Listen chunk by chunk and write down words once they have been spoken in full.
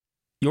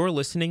You're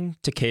listening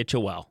to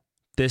KHOL.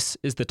 This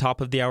is the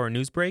top of the hour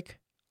news break.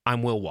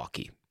 I'm Will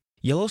Walkie.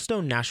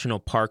 Yellowstone National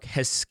Park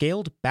has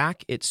scaled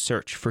back its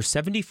search for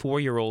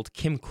 74-year-old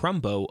Kim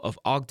Crumbo of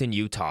Ogden,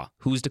 Utah,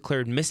 who was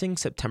declared missing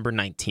September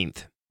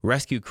 19th.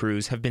 Rescue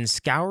crews have been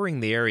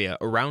scouring the area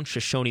around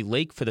Shoshone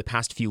Lake for the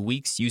past few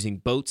weeks using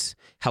boats,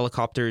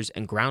 helicopters,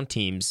 and ground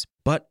teams.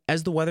 But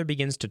as the weather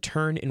begins to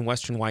turn in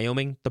western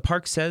Wyoming, the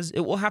park says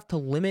it will have to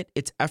limit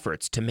its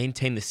efforts to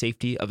maintain the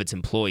safety of its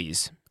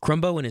employees.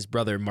 Crumbo and his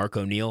brother Mark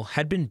O'Neill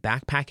had been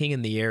backpacking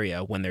in the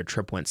area when their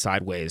trip went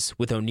sideways,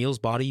 with O'Neill's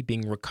body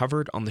being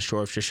recovered on the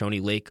shore of Shoshone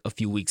Lake a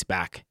few weeks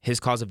back, his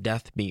cause of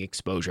death being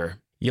exposure.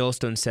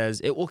 Yellowstone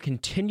says it will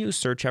continue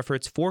search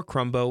efforts for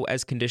Crumbo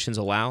as conditions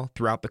allow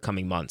throughout the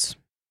coming months.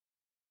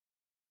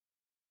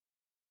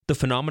 The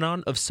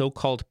phenomenon of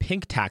so-called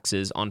pink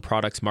taxes on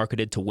products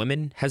marketed to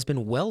women has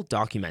been well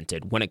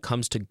documented when it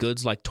comes to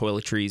goods like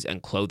toiletries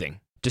and clothing.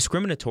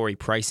 Discriminatory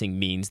pricing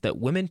means that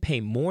women pay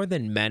more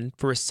than men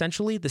for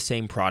essentially the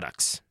same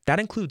products. That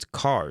includes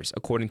cars,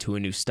 according to a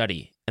new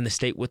study, and the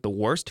state with the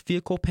worst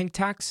vehicle pink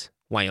tax,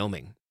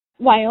 Wyoming.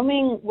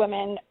 Wyoming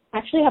women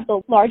actually have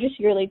the largest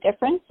yearly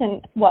difference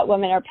in what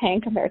women are paying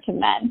compared to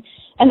men,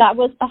 and that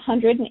was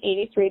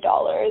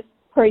 $183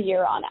 per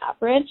year on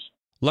average.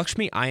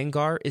 Lakshmi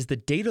Iyengar is the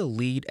data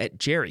lead at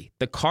Jerry,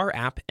 the car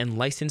app and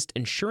licensed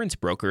insurance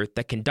broker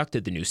that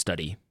conducted the new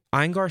study.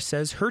 Iyengar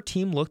says her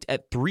team looked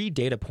at 3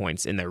 data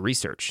points in their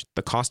research: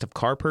 the cost of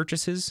car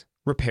purchases,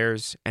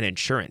 repairs, and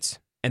insurance.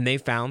 And they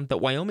found that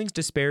Wyoming's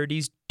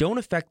disparities don't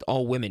affect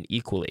all women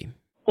equally.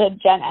 The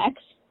Gen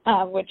X,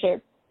 which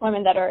are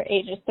women that are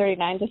ages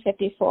 39 to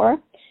 54,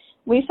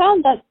 we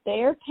found that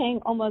they are paying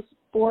almost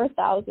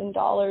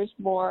 $4,000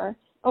 more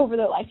over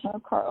their lifetime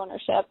of car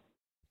ownership.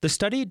 The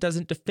study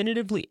doesn't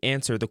definitively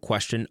answer the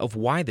question of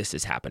why this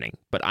is happening,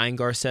 but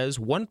Iyengar says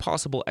one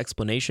possible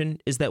explanation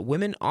is that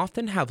women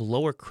often have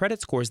lower credit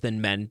scores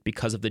than men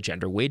because of the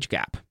gender wage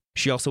gap.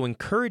 She also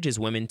encourages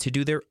women to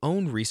do their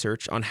own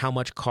research on how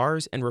much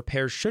cars and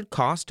repairs should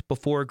cost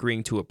before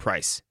agreeing to a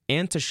price,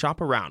 and to shop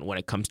around when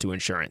it comes to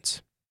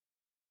insurance.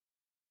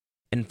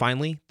 And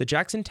finally, the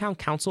Jacksontown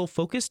Council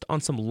focused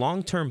on some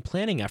long-term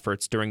planning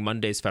efforts during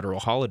Monday's federal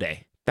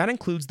holiday. That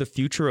includes the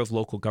future of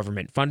local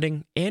government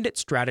funding and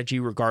its strategy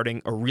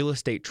regarding a real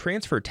estate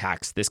transfer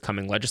tax this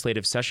coming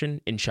legislative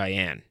session in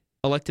Cheyenne.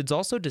 Electeds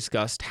also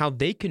discussed how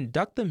they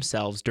conduct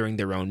themselves during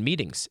their own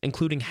meetings,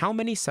 including how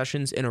many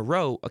sessions in a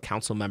row a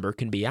council member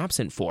can be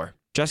absent for.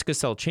 Jessica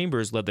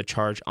Sell-Chambers led the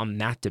charge on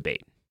that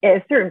debate. At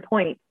a certain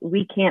point,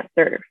 we can't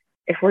serve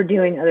if we're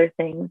doing other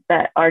things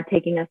that are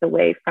taking us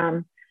away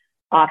from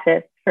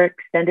office for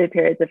extended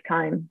periods of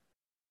time.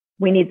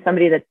 We need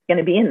somebody that's going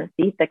to be in the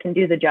seat that can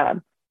do the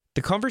job.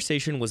 The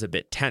conversation was a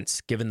bit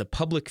tense given the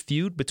public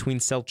feud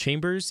between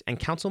Sell-Chambers and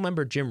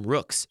Councilmember Jim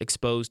Rooks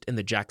exposed in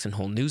the Jackson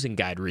Hole News and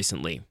Guide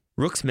recently.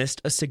 Rooks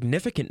missed a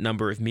significant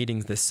number of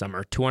meetings this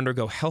summer to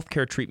undergo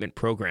healthcare treatment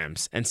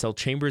programs, and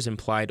Sell-Chambers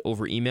implied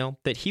over email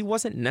that he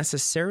wasn't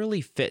necessarily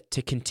fit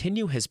to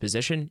continue his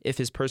position if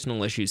his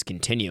personal issues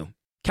continue.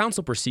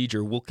 Council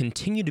procedure will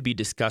continue to be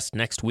discussed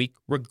next week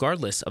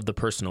regardless of the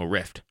personal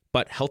rift.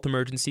 But health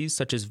emergencies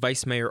such as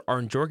Vice Mayor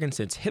Arne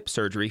Jorgensen's hip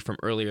surgery from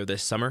earlier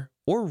this summer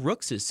or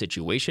Rooks'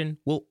 situation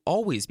will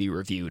always be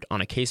reviewed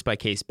on a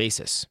case-by-case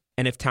basis.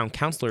 And if town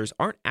councilors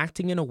aren't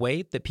acting in a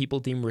way that people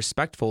deem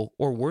respectful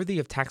or worthy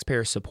of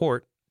taxpayer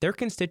support, their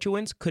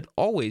constituents could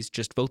always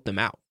just vote them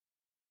out.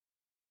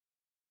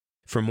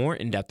 For more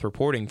in-depth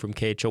reporting from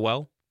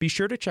KHOL, be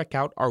sure to check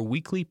out our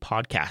weekly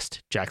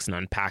podcast, Jackson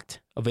Unpacked,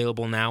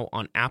 available now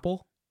on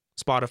Apple,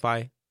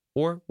 Spotify,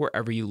 or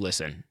wherever you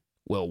listen.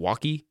 Will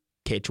Walkie,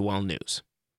 KHOL News.